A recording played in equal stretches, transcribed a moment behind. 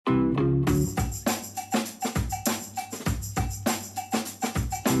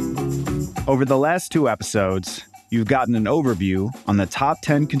Over the last 2 episodes, you've gotten an overview on the top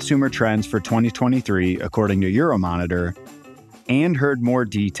 10 consumer trends for 2023 according to Euromonitor, and heard more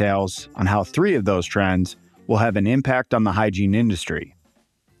details on how 3 of those trends will have an impact on the hygiene industry.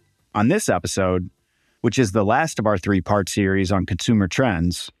 On this episode, which is the last of our 3-part series on consumer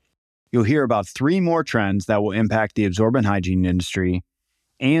trends, you'll hear about 3 more trends that will impact the absorbent hygiene industry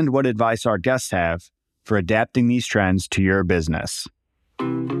and what advice our guests have for adapting these trends to your business.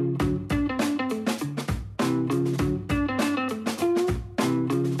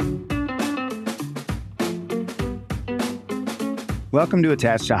 Welcome to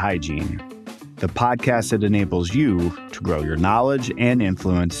Attached to Hygiene, the podcast that enables you to grow your knowledge and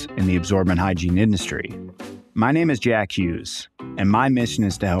influence in the absorbent hygiene industry. My name is Jack Hughes, and my mission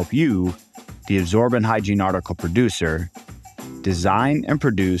is to help you, the absorbent hygiene article producer, design and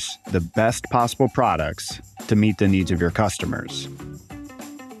produce the best possible products to meet the needs of your customers.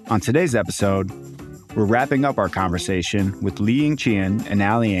 On today's episode, we're wrapping up our conversation with Liying Qian and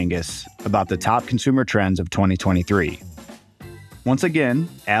Angus about the top consumer trends of 2023. Once again,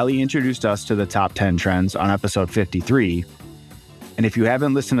 Ali introduced us to the top 10 trends on episode 53, and if you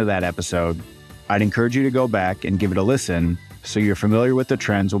haven't listened to that episode, I'd encourage you to go back and give it a listen so you're familiar with the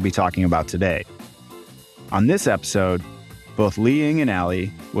trends we'll be talking about today. On this episode, both Liying and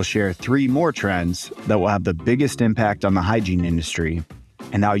Ali will share 3 more trends that will have the biggest impact on the hygiene industry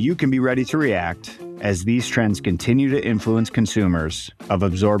and how you can be ready to react as these trends continue to influence consumers of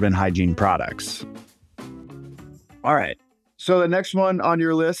absorbent hygiene products. All right. So the next one on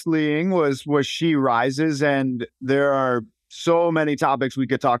your list, Liying, was She Rises, and there are so many topics we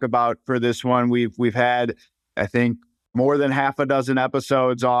could talk about for this one. We've had, I think, more than half a dozen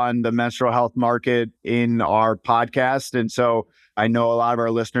episodes on the menstrual health market in our podcast, and so I know a lot of our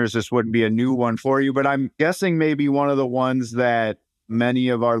listeners, this wouldn't be a new one for you, but I'm guessing maybe one of the ones that many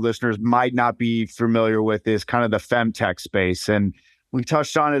of our listeners might not be familiar with is kind of the femtech space, and we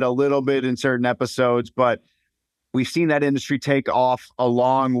touched on it a little bit in certain episodes, but we've seen that industry take off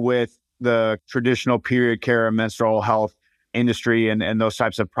along with the traditional period care and menstrual health industry and those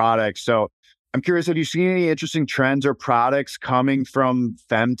types of products. So I'm curious, have you seen any interesting trends or products coming from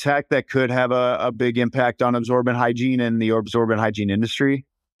femtech that could have a big impact on absorbent hygiene and the absorbent hygiene industry?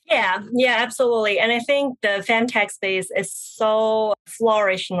 Yeah, absolutely. And I think the femtech space is so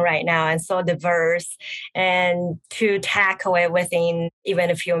flourishing right now and so diverse. And to tackle it within even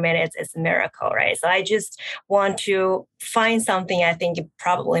a few minutes is a miracle, right? So I just want to find something I think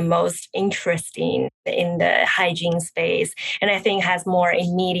probably most interesting in the hygiene space. And I think has more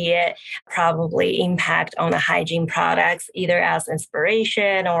immediate probably impact on the hygiene products, either as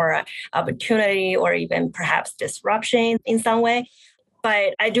inspiration or opportunity or even perhaps disruption in some way.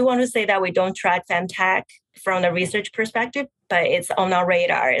 But I do want to say that we don't track femtech from the research perspective, but it's on our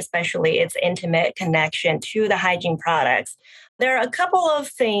radar, especially its intimate connection to the hygiene products. There are a couple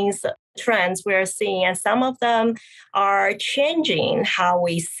of trends we're seeing, and some of them are changing how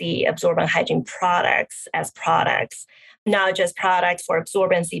we see absorbent hygiene products as products. Not just products for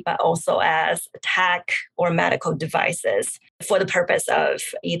absorbency, but also as tech or medical devices for the purpose of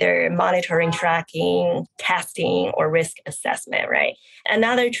either monitoring, tracking, testing, or risk assessment, right?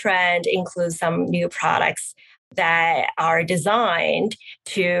 Another trend includes some new products that are designed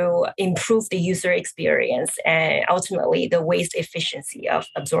to improve the user experience and ultimately the waste efficiency of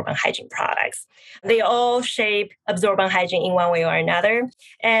absorbent hygiene products. They all shape absorbent hygiene in one way or another.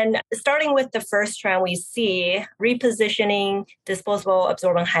 And starting with the first trend, we see repositioning disposable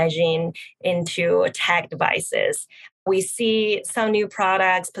absorbent hygiene into tech devices. We see some new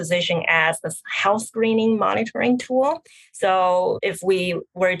products positioned as a health screening monitoring tool. So if we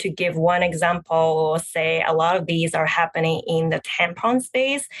were to give one example, say a lot of these are happening in the tampon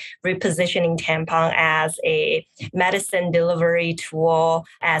space, repositioning tampon as a medicine delivery tool,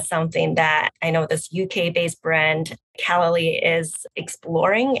 as something that I know this UK-based brand Calorie is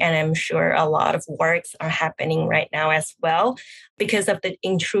exploring, and I'm sure a lot of works are happening right now as well. Because of the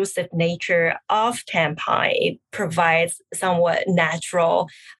intrusive nature of tampon, it provides somewhat natural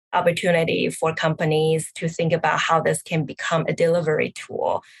opportunity for companies to think about how this can become a delivery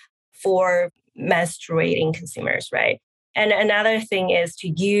tool for menstruating consumers, right? And another thing is to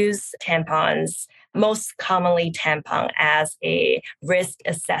use tampons, most commonly tampon, as a risk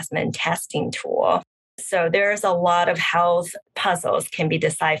assessment testing tool. So there's a lot of health puzzles can be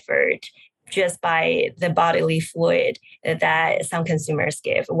deciphered just by the bodily fluid that some consumers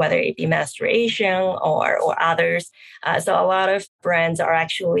give, whether it be menstruation or others. So a lot of brands are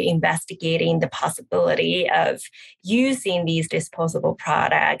actually investigating the possibility of using these disposable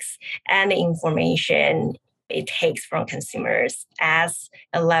products and the information it takes from consumers as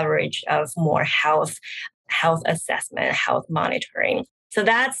a leverage of more health assessment, health monitoring. So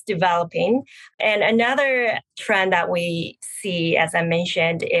that's developing. And another trend that we see, as I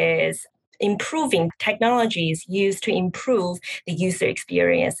mentioned, is improving technologies used to improve the user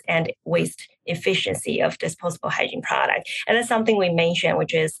experience and waste efficiency of disposable hygiene product. And that's something we mentioned,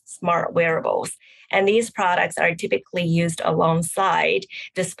 which is smart wearables. And these products are typically used alongside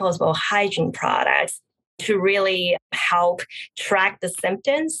disposable hygiene products to really help track the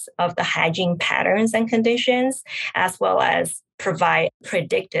symptoms of the hygiene patterns and conditions, as well as provide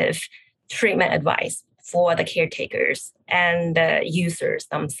predictive treatment advice for the caretakers and the users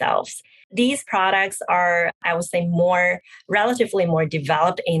themselves. These products are, I would say, relatively more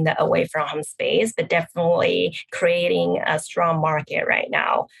developed in the away from home space, but definitely creating a strong market right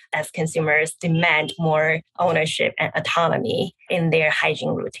now as consumers demand more ownership and autonomy in their hygiene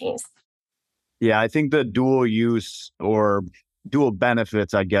routines. Yeah, I think the dual use or dual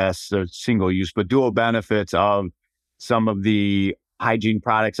benefits, I guess, the single use, but dual benefits of some of the hygiene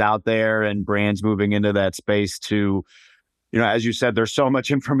products out there and brands moving into that space to, as you said, there's so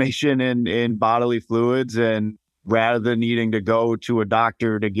much information in bodily fluids, and rather than needing to go to a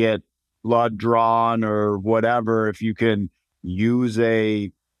doctor to get blood drawn or whatever, if you can use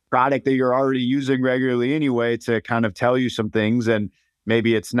a product that you're already using regularly anyway to kind of tell you some things, and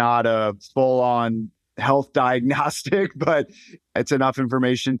maybe it's not a full-on health diagnostic, but it's enough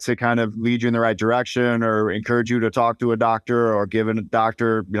information to kind of lead you in the right direction or encourage you to talk to a doctor or give a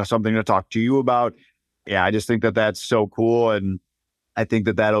doctor, something to talk to you about. Yeah, I just think that that's so cool. And I think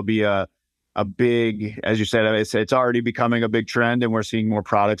that that'll be a big, as you said, it's already becoming a big trend and we're seeing more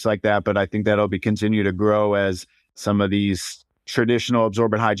products like that. But I think that'll continue to grow as some of these traditional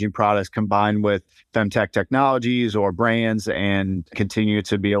absorbent hygiene products combined with femtech technologies or brands and continue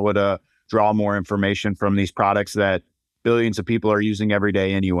to be able to draw more information from these products that billions of people are using every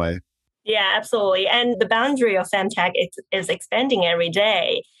day anyway. Yeah, absolutely. And the boundary of femtech is expanding every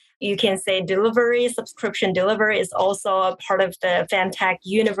day. You can say subscription delivery is also a part of the femtech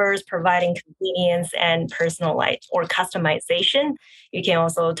universe, providing convenience and personalized or customization. You can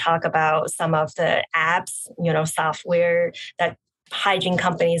also talk about some of the apps, software that hygiene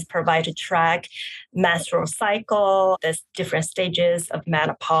companies provide to track menstrual cycle, the different stages of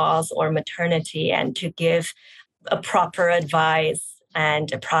menopause or maternity, and to give a proper advice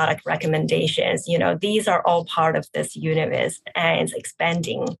and product recommendations. These are all part of this universe and it's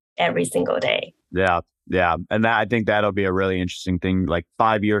expanding every single day. Yeah. And I think that'll be a really interesting thing. Like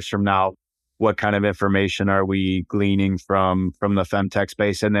 5 years from now, what kind of information are we gleaning from the femtech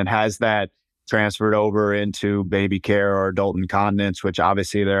space? And then has that transferred over into baby care or adult incontinence, which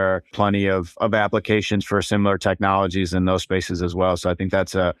obviously there are plenty of applications for similar technologies in those spaces as well. So I think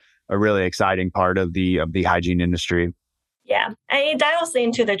that's a really exciting part of the hygiene industry. Yeah, and it dials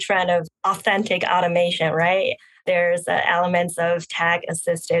into the trend of authentic automation, right? There's elements of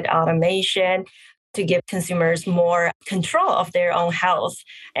tech-assisted automation to give consumers more control of their own health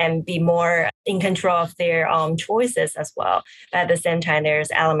and be more in control of their own choices as well. But at the same time, there's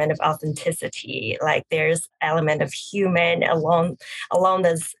element of authenticity, like there's element of human along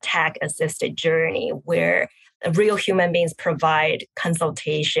this tech-assisted journey where real human beings provide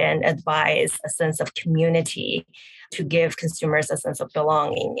consultation, advice, a sense of community to give consumers a sense of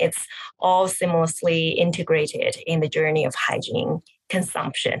belonging. It's all seamlessly integrated in the journey of hygiene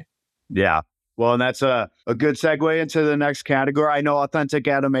consumption. Yeah. Well, and that's a good segue into the next category. I know authentic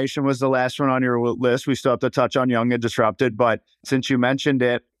automation was the last one on your list. We still have to touch on young and disrupted, but since you mentioned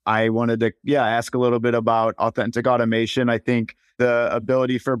it, I wanted to ask a little bit about authentic automation. I think the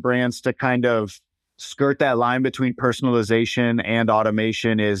ability for brands to kind of skirt that line between personalization and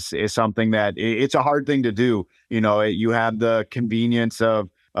automation is something that it's a hard thing to do. You have the convenience of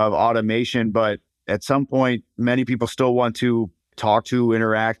automation, but at some point, many people still want to talk to,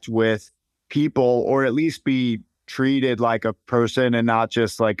 interact with people, or at least be treated like a person and not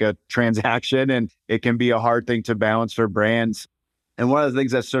just like a transaction. And it can be a hard thing to balance for brands. And one of the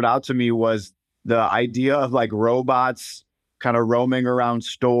things that stood out to me was the idea of like robots kind of roaming around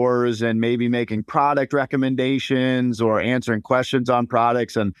stores and maybe making product recommendations or answering questions on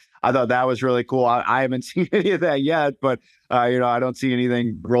products. And I thought that was really cool. I haven't seen any of that yet, but I don't see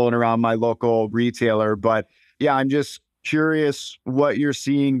anything rolling around my local retailer. But yeah, I'm just curious what you're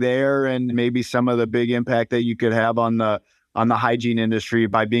seeing there and maybe some of the big impact that you could have on the hygiene industry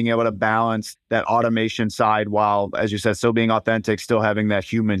by being able to balance that automation side while, as you said, still being authentic, still having that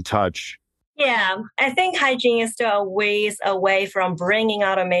human touch. Yeah, I think hygiene is still a ways away from bringing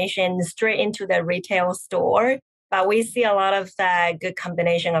automation straight into the retail store. But we see a lot of that good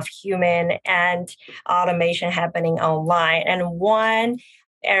combination of human and automation happening online. And one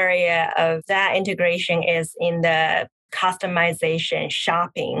area of that integration is in the customization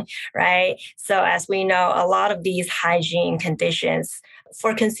shopping, right? So as we know, a lot of these hygiene conditions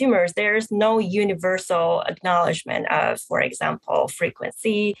for consumers, there's no universal acknowledgement of, for example,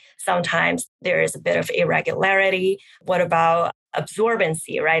 frequency. Sometimes there is a bit of irregularity. What about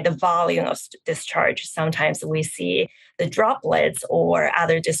absorbency, right? The volume of discharge. Sometimes we see the droplets or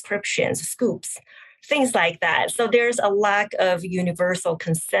other descriptions, scoops, things like that. So there's a lack of universal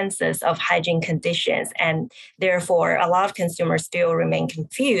consensus of hygiene conditions. And therefore, a lot of consumers still remain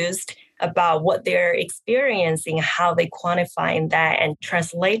confused about what they're experiencing, how they quantifying that and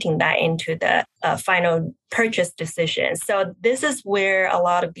translating that into the final purchase decision. So this is where a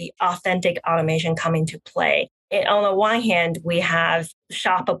lot of the authentic automation come into play. And on the one hand, we have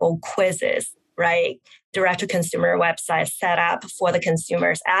shoppable quizzes, right? Direct-to-consumer websites set up for the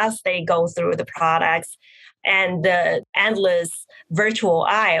consumers as they go through the products, and the endless virtual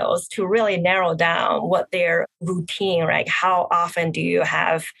aisles to really narrow down what their routine, right? How often do you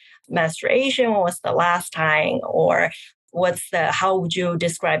have menstruation? What's the last time? Or how would you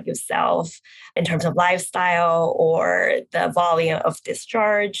describe yourself in terms of lifestyle or the volume of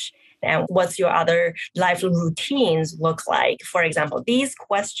discharge? And what's your other life routines look like? For example, these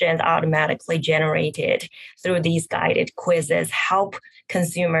questions automatically generated through these guided quizzes help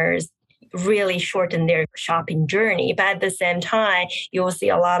consumers really shorten their shopping journey. But at the same time, you will see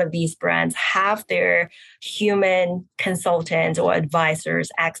a lot of these brands have their human consultants or advisors,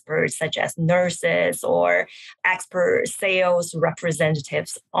 experts such as nurses or expert sales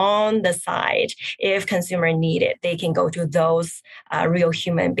representatives on the side. If consumer need it, they can go to those real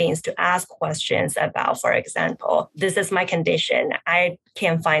human beings to ask questions about, for example, this is my condition. I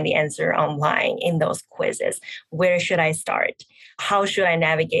can't find the answer online in those quizzes. Where should I start? How should I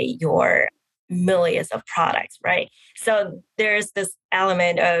navigate your millions of products, right? So there's this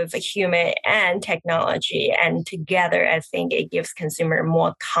element of human and technology, and together, I think it gives consumer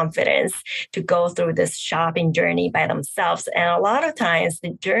more confidence to go through this shopping journey by themselves. And a lot of times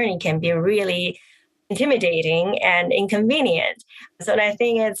the journey can be really intimidating and inconvenient. So I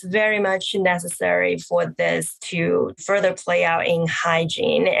think it's very much necessary for this to further play out in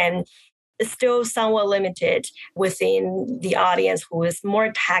hygiene, and it's still somewhat limited within the audience who is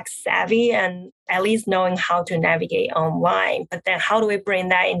more tech savvy and at least knowing how to navigate online. But then how do we bring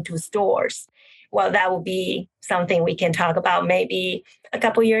that into stores? Well, that will be something we can talk about maybe a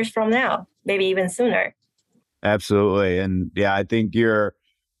couple years from now, maybe even sooner. Absolutely. And yeah, I think your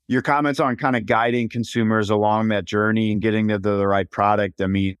comments on kind of guiding consumers along that journey and getting to the right product. I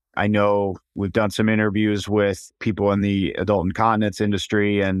mean, I know we've done some interviews with people in the adult incontinence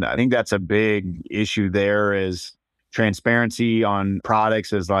industry, and I think that's a big issue there is transparency on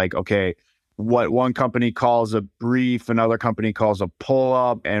products is like, okay, what one company calls a brief, another company calls a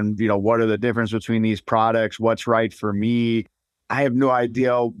pull-up, and what are the difference between these products? What's right for me? I have no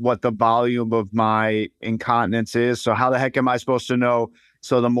idea what the volume of my incontinence is. So how the heck am I supposed to know?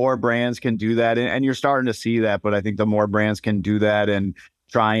 So the more brands can do that, and you're starting to see that, but I think the more brands can do that and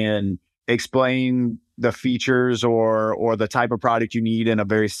try and explain the features or the type of product you need in a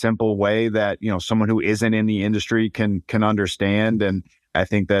very simple way that, someone who isn't in the industry can understand. And I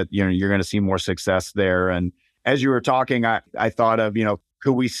think that, you're going to see more success there. And as you were talking, I thought of,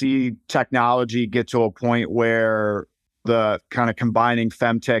 could we see technology get to a point where the kind of combining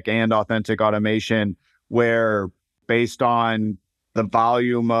femtech and authentic automation, where based on the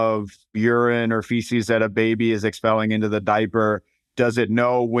volume of urine or feces that a baby is expelling into the diaper, does it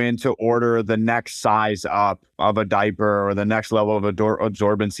know when to order the next size up of a diaper or the next level of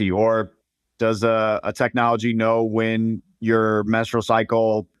absorbency? Or does a technology know when your menstrual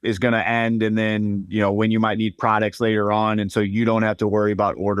cycle is going to end and then, when you might need products later on, and so you don't have to worry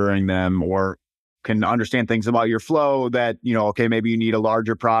about ordering them, or can understand things about your flow that, okay, maybe you need a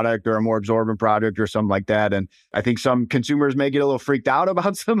larger product or a more absorbent product or something like that. And I think some consumers may get a little freaked out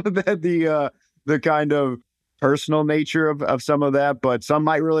about some of that, the kind of personal nature of some of that, but some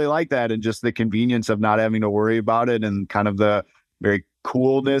might really like that and just the convenience of not having to worry about it and kind of the very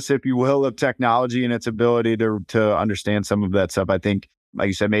coolness, if you will, of technology and its ability to understand some of that stuff. I think, like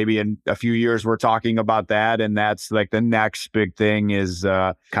you said, maybe in a few years we're talking about that, and that's like the next big thing is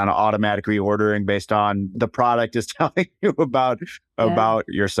kind of automatic reordering based on the product is telling you about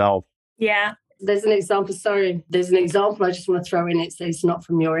yourself. Yeah. There's an example I just want to throw in. It's not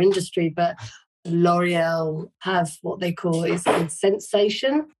from your industry, but L'Oreal have what they call is called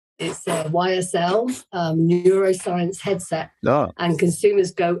Sensation. It's a YSL neuroscience headset. Oh, And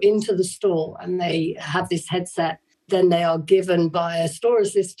consumers go into the store and they have this headset. Then they are given by a store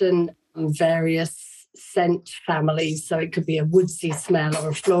assistant various scent families. So it could be a woodsy smell or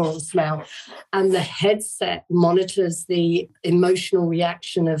a floral smell. And the headset monitors the emotional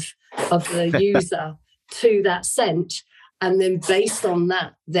reaction of the user to that scent. And then based on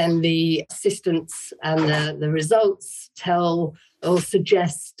that, then the assistants and the results tell or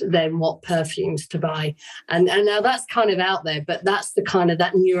suggest then what perfumes to buy. And now that's kind of out there, but that's the kind of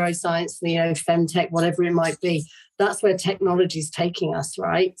that neuroscience, femtech, whatever it might be. That's where technology is taking us,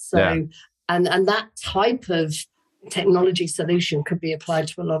 right? So, yeah. And that type of technology solution could be applied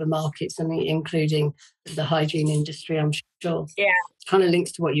to a lot of markets, including the hygiene industry, I'm sure. Yeah. Kind of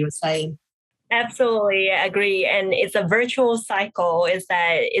links to what you were saying. Absolutely agree. And it's a virtual cycle, is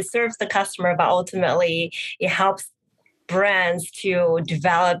that it serves the customer, but ultimately it helps brands to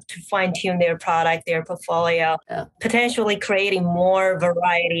develop, to fine-tune their product, their portfolio, potentially creating more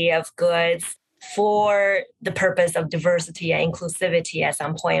variety of goods for the purpose of diversity and inclusivity at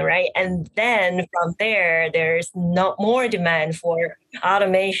some point, right? And then from there, there's no more demand for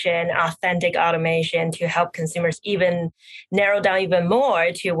automation, authentic automation, to help consumers even narrow down even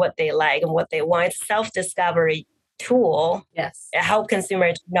more to what they like and what they want. It's a self-discovery tool. Yes. Help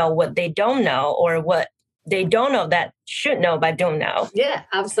consumers know what they don't know, or what they don't know that should know but don't know. Yeah,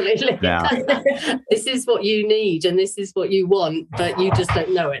 absolutely. Yeah. This is what you need and this is what you want, but you just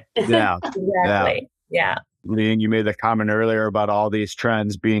don't know it. Yeah. Exactly. Yeah. Liying, you made the comment earlier about all these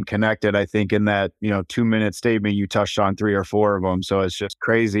trends being connected. I think in that 2-minute statement, you touched on 3 or 4 of them. So it's just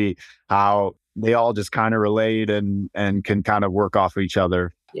crazy how they all just kind of relate and can kind of work off of each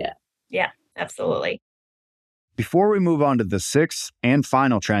other. Yeah. Yeah, absolutely. Before we move on to the 6th and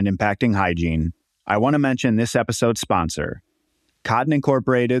final trend impacting hygiene, I want to mention this episode's sponsor, Cotton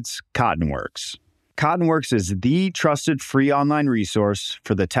Incorporated's Cottonworks. Cottonworks is the trusted free online resource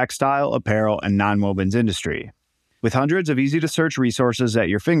for the textile, apparel, and nonwovens industry. With hundreds of easy-to-search resources at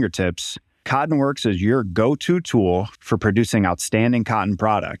your fingertips, Cottonworks is your go-to tool for producing outstanding cotton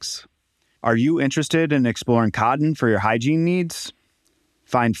products. Are you interested in exploring cotton for your hygiene needs?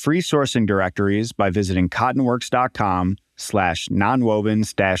 Find free sourcing directories by visiting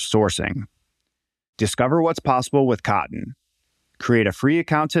cottonworks.com/nonwovens-sourcing. Discover what's possible with cotton. Create a free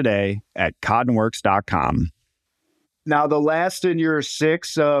account today at cottonworks.com. Now, the last in your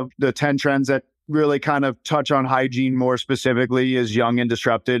 6 of the 10 trends that really kind of touch on hygiene more specifically is young and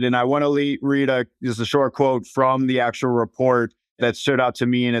disrupted. And I want to read just a short quote from the actual report that stood out to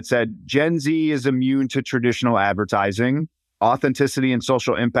me. And it said, Gen Z is immune to traditional advertising. Authenticity and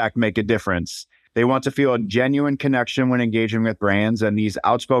social impact make a difference. They want to feel a genuine connection when engaging with brands, and these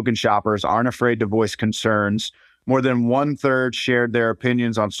outspoken shoppers aren't afraid to voice concerns. More than 1/3 shared their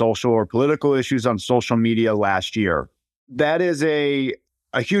opinions on social or political issues on social media last year. That is a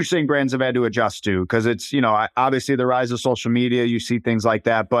huge thing brands have had to adjust to, because it's, obviously the rise of social media, you see things like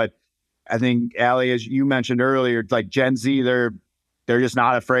that. But I think, Allie, as you mentioned earlier, like Gen Z, they're just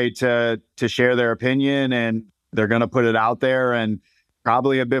not afraid to share their opinion, and they're going to put it out there, and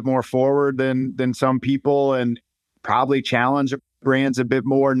probably a bit more forward than some people, and probably challenge brands a bit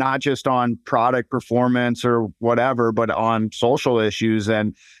more, not just on product performance or whatever, but on social issues.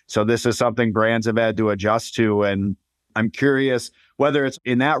 And so this is something brands have had to adjust to. And I'm curious whether it's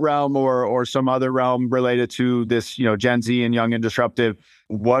in that realm or some other realm related to this, Gen Z and young and disruptive.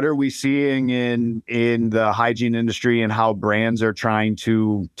 What are we seeing in the hygiene industry, and how brands are trying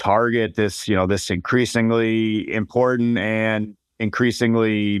to target this, this increasingly important and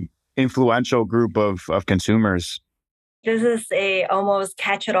increasingly influential group of consumers? This is a almost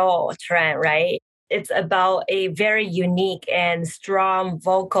catch-it-all trend, right? It's about a very unique and strong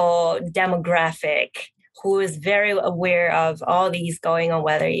vocal demographic who is very aware of all these going on,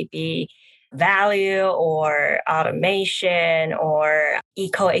 whether it be value or automation or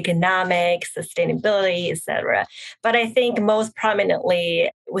eco-economics, sustainability, etc. But I think most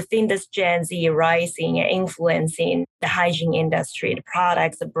prominently within this Gen Z rising and influencing the hygiene industry, the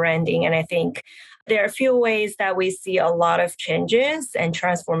products, the branding. And I think there are a few ways that we see a lot of changes and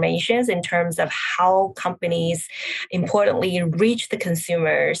transformations in terms of how companies importantly reach the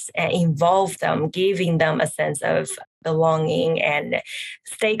consumers and involve them, giving them a sense of belonging and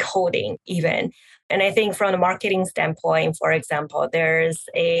stakeholding even. And I think from the marketing standpoint, for example, there's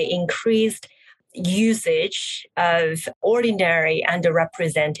an increased usage of ordinary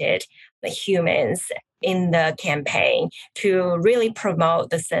underrepresented humans in the campaign to really promote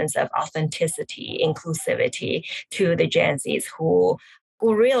the sense of authenticity, inclusivity to the Gen Zs who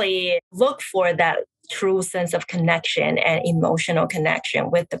really look for that true sense of connection and emotional connection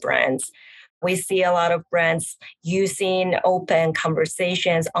with the brands. We see a lot of brands using open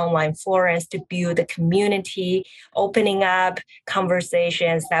conversations, online forums to build a community, opening up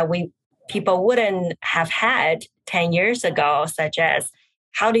conversations that people wouldn't have had 10 years ago, such as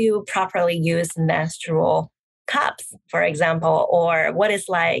how do you properly use menstrual cups, for example, or what it's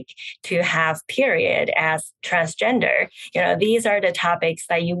like to have period as transgender. These are the topics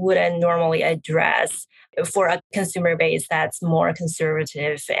that you wouldn't normally address for a consumer base that's more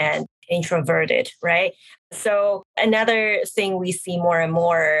conservative and introverted, right? So another thing we see more and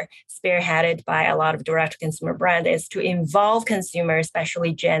more spearheaded by a lot of direct-to-consumer brands is to involve consumers,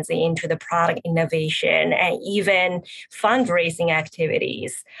 especially Gen Z, into the product innovation and even fundraising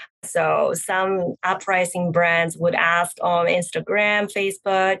activities. So some uprising brands would ask on Instagram,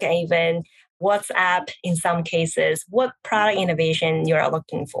 Facebook, and even WhatsApp in some cases, what product innovation you are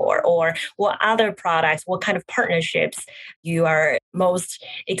looking for, or what other products, what kind of partnerships you are most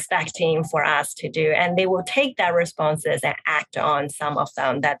expecting for us to do. And they will take that responses and act on some of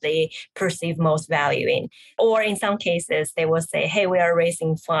them that they perceive most value in. Or in some cases, they will say, hey, we are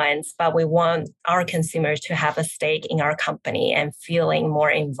raising funds, but we want our consumers to have a stake in our company and feeling more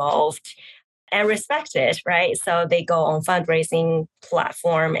involved and respected, right? So they go on fundraising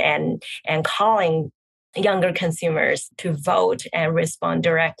platform and calling younger consumers to vote and respond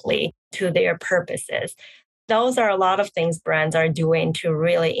directly to their purposes. Those are a lot of things brands are doing to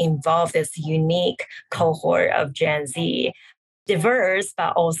really involve this unique cohort of Gen Z, diverse,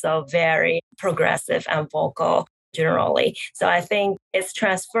 but also very progressive and vocal generally. So I think it's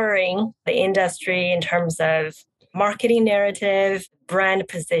transferring the industry in terms of marketing narrative, brand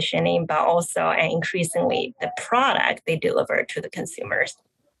positioning, but also and increasingly the product they deliver to the consumers.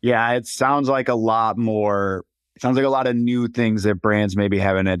 Yeah, it sounds like a lot of new things that brands maybe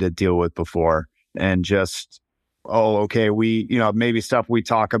haven't had to deal with before. And just, maybe stuff we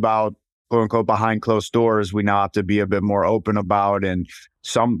talk about, quote unquote, behind closed doors, we now have to be a bit more open about. And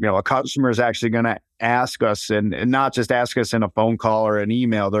a customer is actually going to ask us and not just ask us in a phone call or an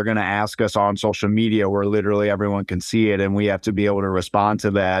email. They're going to ask us on social media where literally everyone can see it. And we have to be able to respond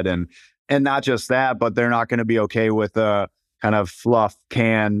to that. And not just that, but they're not going to be okay with a kind of fluff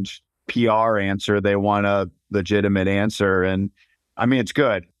canned PR answer. They want a legitimate answer. And I mean, it's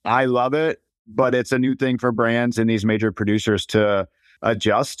good. I love it, but it's a new thing for brands and these major producers to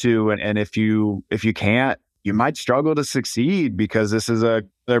adjust to. And if you can't, you might struggle to succeed because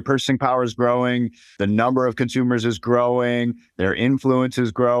their purchasing power is growing. The number of consumers is growing. Their influence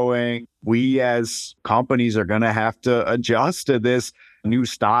is growing. We as companies are going to have to adjust to this new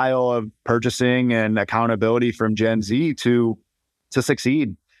style of purchasing and accountability from Gen Z to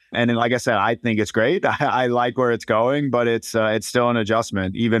succeed. And then, like I said, I think it's great. I like where it's going, but it's still an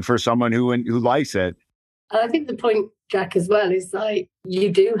adjustment, even for someone who likes it. I think the point, Jack, as well, is like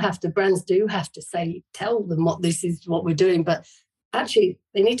brands do have to tell them this is what we're doing, but actually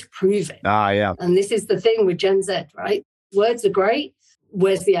they need to prove it. Yeah. And this is the thing with Gen Z, right? Words are great.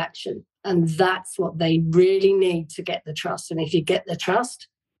 Where's the action? And that's what they really need to get the trust. And if you get the trust,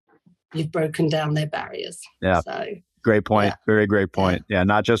 you've broken down their barriers. Yeah. So great point. Yeah. Very great point. Yeah.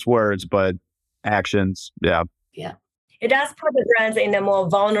 Not just words, but actions. Yeah. Yeah. It does put the brands in a more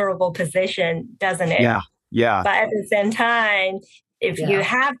vulnerable position, doesn't it? Yeah. Yeah. But at the same time, if you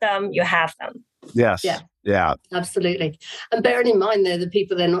have them, you have them. Yes. Yeah. Absolutely. And bearing in mind, they're the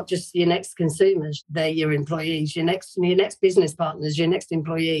people, they're not just your next consumers, they're your employees, your next business partners, your next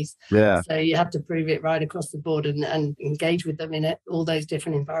employees. Yeah. So you have to prove it right across the board and engage with them in all those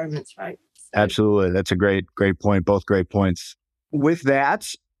different environments, right? So. Absolutely. That's a great point. Both great points. With that,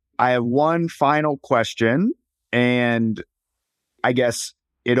 I have one final question, and I guess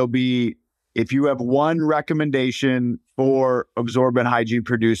it'll be, if you have one recommendation for absorbent hygiene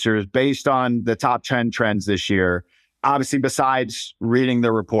producers based on the top 10 trends this year, obviously besides reading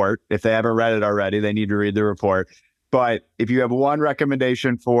the report, if they haven't read it already, they need to read the report. But if you have one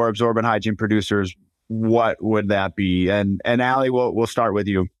recommendation for absorbent hygiene producers, what would that be? And Allie, we'll start with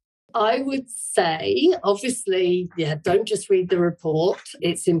you. I would say, obviously, don't just read the report.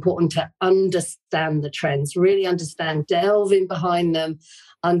 It's important to understand the trends, really understand, delve in behind them,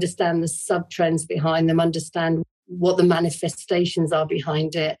 understand the sub-trends behind them, understand what the manifestations are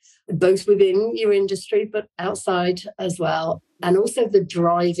behind it, both within your industry, but outside as well. And also the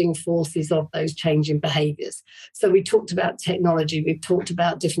driving forces of those changing behaviors. So we talked about technology, we've talked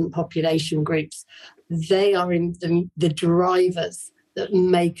about different population groups. They are in the drivers that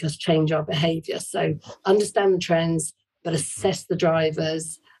make us change our behavior. So understand the trends, but assess the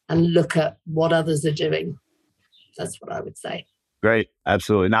drivers and look at what others are doing. That's what I would say. Great.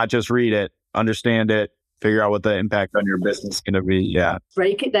 Absolutely. Not just read it, understand it, figure out what the impact on your business is going to be. Yeah.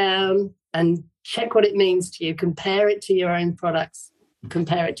 Break it down and check what it means to you. Compare it to your own products.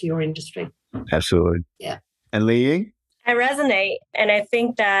 Compare it to your industry. Absolutely. Yeah. And Liying? I resonate. And I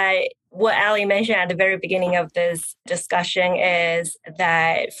think that what Ali mentioned at the very beginning of this discussion is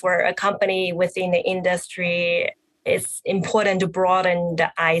that for a company within the industry, it's important to broaden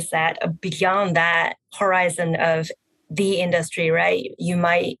the eyesight beyond that horizon of the industry, right? You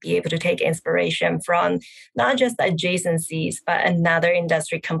might be able to take inspiration from not just adjacencies, but another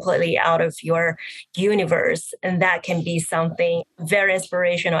industry completely out of your universe. And that can be something very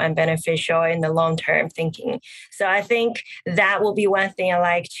inspirational and beneficial in the long-term thinking. So I think that will be one thing I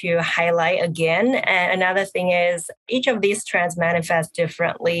like to highlight again. And another thing is each of these trends manifest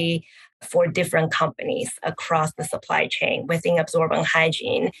differently for different companies across the supply chain within absorbent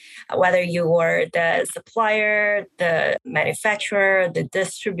hygiene, whether you are the supplier, the manufacturer, the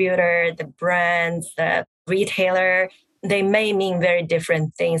distributor, the brands, the retailer, they may mean very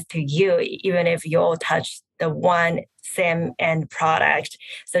different things to you, even if you all touch the one same end product.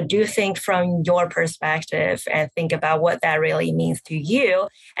 So do think from your perspective and think about what that really means to you.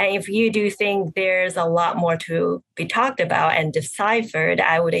 And if you do think there's a lot more to be talked about and deciphered,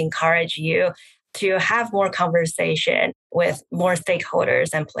 I would encourage you to have more conversation with more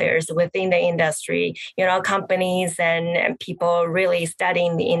stakeholders and players within the industry, companies and people really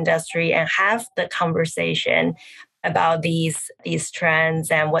studying the industry, and have the conversation about these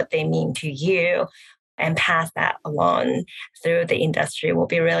trends and what they mean to you, and pass that along through the industry will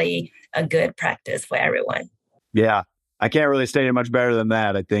be really a good practice for everyone. Yeah, I can't really state it much better than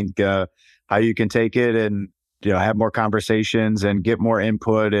that. I think how you can take it and have more conversations and get more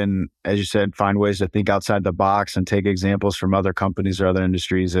input, and as you said, find ways to think outside the box and take examples from other companies or other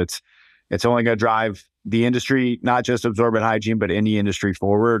industries. It's only going to drive the industry, not just absorbent hygiene, but any industry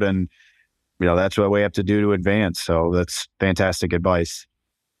forward. And that's what we have to do to advance. So that's fantastic advice.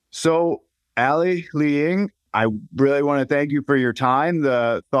 So Ali, Liying, I really want to thank you for your time,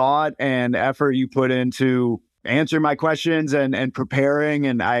 the thought and effort you put into answering my questions and preparing.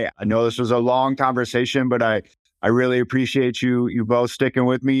 And I know this was a long conversation, but I really appreciate you both sticking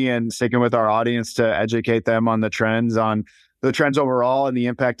with me and sticking with our audience to educate them on the trends overall and the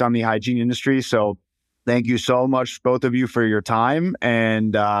impact on the hygiene industry. So thank you so much, both of you, for your time.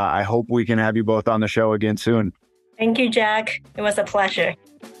 And I hope we can have you both on the show again soon. Thank you, Jack. It was a pleasure.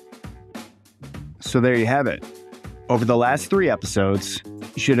 So there you have it. Over the last 3 episodes,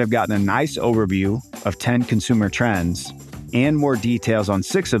 you should have gotten a nice overview of 10 consumer trends and more details on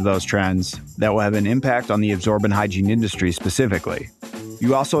 6 of those trends that will have an impact on the absorbent hygiene industry specifically.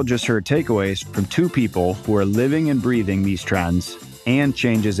 You also just heard takeaways from 2 people who are living and breathing these trends and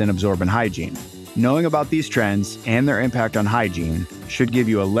changes in absorbent hygiene. Knowing about these trends and their impact on hygiene should give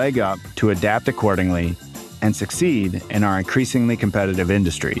you a leg up to adapt accordingly and succeed in our increasingly competitive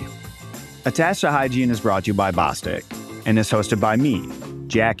industry. Attached to Hygiene is brought to you by Bostik and is hosted by me,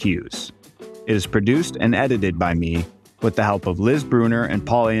 Jack Hughes. It is produced and edited by me with the help of Liz Bruner and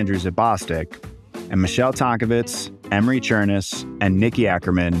Paul Andrews at Bostik, and Michelle Tonkovitz, Emery Chernis, and Nikki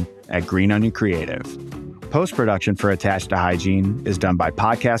Ackerman at Green Onion Creative. Post-production for Attached to Hygiene is done by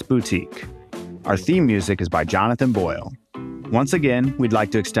Podcast Boutique. Our theme music is by Jonathan Boyle. Once again, we'd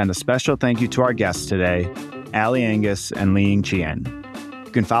like to extend a special thank you to our guests today, Angus and Liying Qian.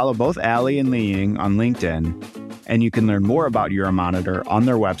 You can follow both Ali and Liying on LinkedIn, and you can learn more about Euromonitor on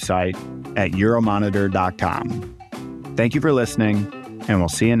their website at euromonitor.com. Thank you for listening, and we'll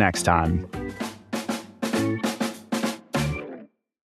see you next time.